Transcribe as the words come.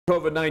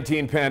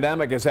COVID-19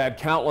 pandemic has had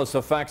countless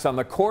effects on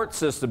the court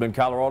system in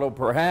Colorado,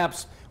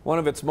 perhaps one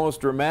of its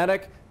most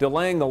dramatic,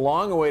 delaying the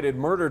long-awaited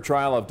murder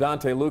trial of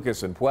Donthe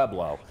Lucas in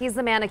Pueblo. He's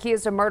the man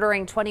accused of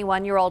murdering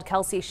 21-year-old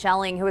Kelsie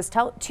Schelling, who was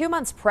 2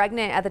 months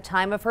pregnant at the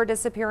time of her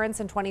disappearance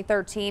in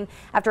 2013.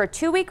 After a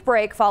 2-week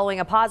break following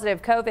a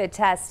positive COVID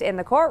test in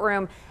the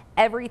courtroom,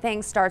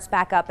 everything starts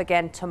back up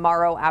again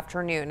tomorrow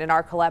afternoon. And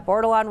our Colette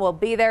Bordelon will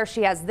be there.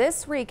 She has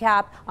this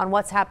recap on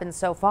what's happened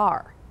so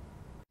far.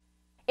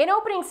 In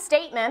opening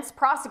statements,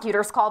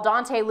 prosecutors called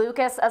Donthe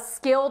Lucas a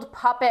skilled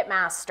puppet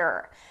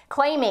master,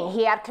 claiming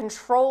he had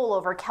control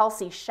over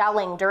Kelsie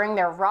Schelling during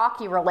their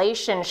rocky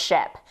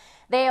relationship.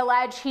 They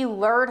allege he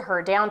lured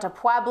her down to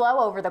Pueblo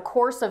over the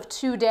course of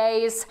 2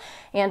 days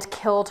and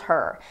killed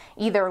her,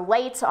 either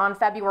late on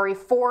February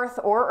 4th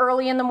or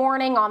early in the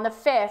morning on the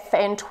 5th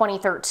in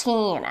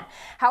 2013.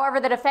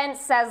 However, the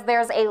defense says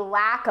there's a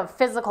lack of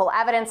physical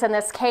evidence in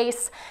this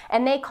case,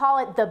 and they call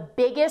it the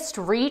biggest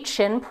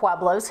reach in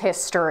Pueblo's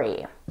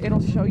history.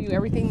 It'll show you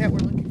everything that we're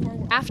looking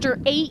for. After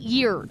 8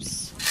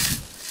 years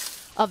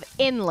of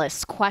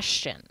endless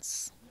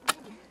questions,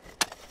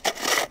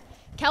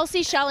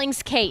 Kelsie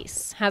Schelling's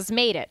case has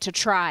made it to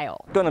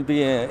trial. It's going to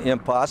be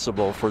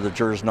impossible for the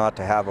jurors not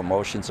to have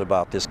emotions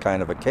about this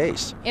kind of a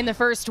case. In the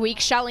first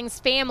week, Schelling's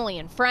family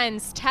and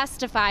friends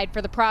testified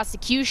for the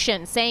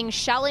prosecution, saying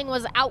Schelling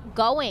was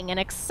outgoing and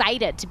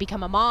excited to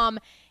become a mom,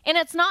 and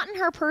it's not in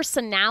her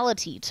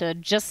personality to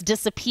just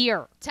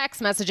disappear.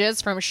 Text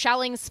messages from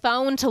Schelling's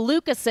phone to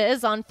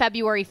Lucas's on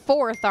February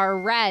 4th are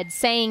read,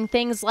 saying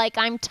things like,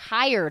 "I'm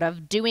tired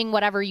of doing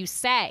whatever you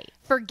say.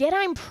 Forget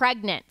I'm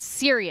pregnant,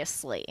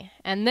 seriously."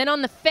 And then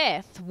on the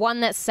 5th, one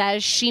that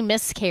says she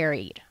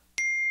miscarried.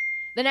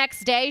 The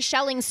next day,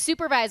 Schelling's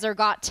supervisor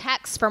got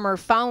texts from her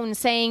phone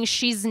saying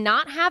she's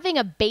not having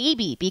a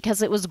baby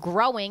because it was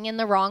growing in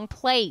the wrong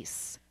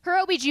place. Her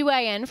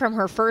OBGYN from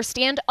her first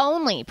and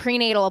only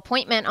prenatal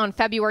appointment on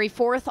February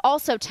 4th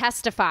also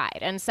testified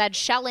and said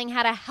Schelling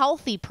had a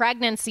healthy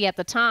pregnancy at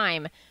the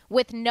time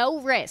with no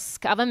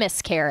risk of a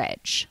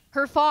miscarriage.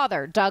 Her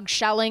father, Doug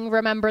Schelling,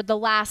 remembered the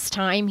last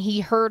time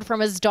he heard from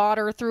his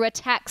daughter through a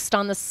text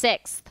on the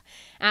 6th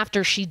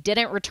after she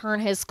didn't return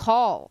his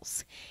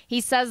calls.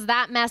 He says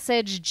that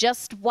message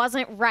just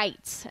wasn't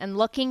right, and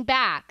looking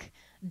back,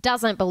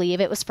 doesn't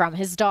believe it was from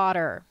his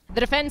daughter.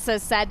 The defense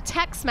has said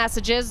text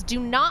messages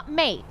do not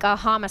make a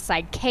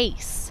homicide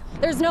case.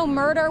 There's no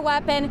murder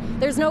weapon,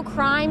 there's no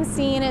crime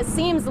scene. It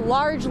seems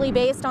largely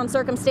based on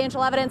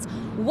circumstantial evidence.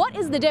 What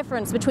is the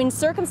difference between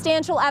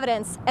circumstantial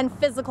evidence and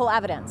physical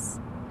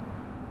evidence?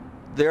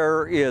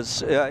 There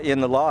is,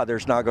 in the law,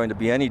 there's not going to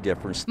be any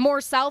difference. More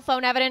cell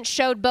phone evidence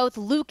showed both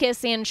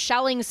Lucas and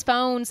Schelling's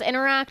phones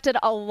interacted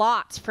a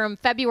lot from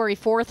February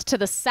 4th to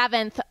the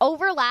 7th,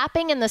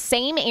 overlapping in the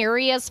same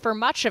areas for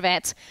much of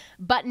it,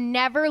 but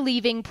never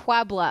leaving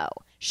Pueblo.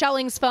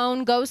 Schelling's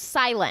phone goes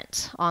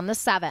silent on the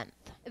 7th.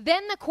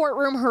 Then the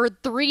courtroom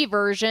heard 3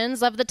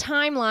 versions of the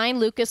timeline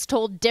Lucas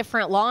told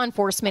different law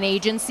enforcement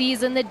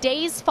agencies in the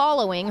days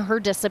following her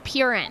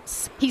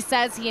disappearance. He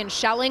says he and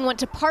Schelling went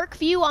to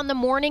Parkview on the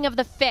morning of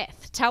the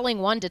 5th, telling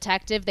one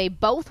detective they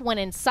both went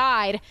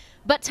inside,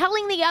 but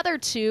telling the other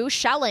 2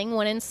 Schelling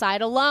went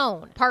inside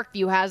alone.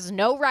 Parkview has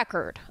no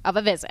record of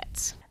a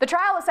visit. The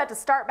trial is set to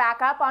start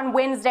back up on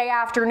Wednesday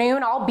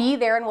afternoon. I'll be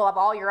there and we'll have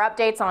all your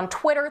updates on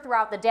Twitter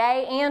throughout the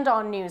day and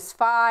on News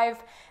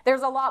 5.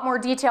 There's a lot more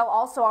detail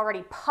also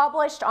already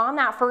published on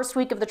that first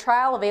week of the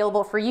trial,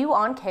 available for you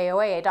on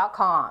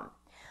KOAA.com.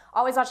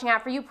 Always watching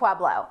out for you,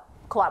 Pueblo.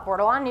 Colette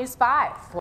Bordelon, News 5.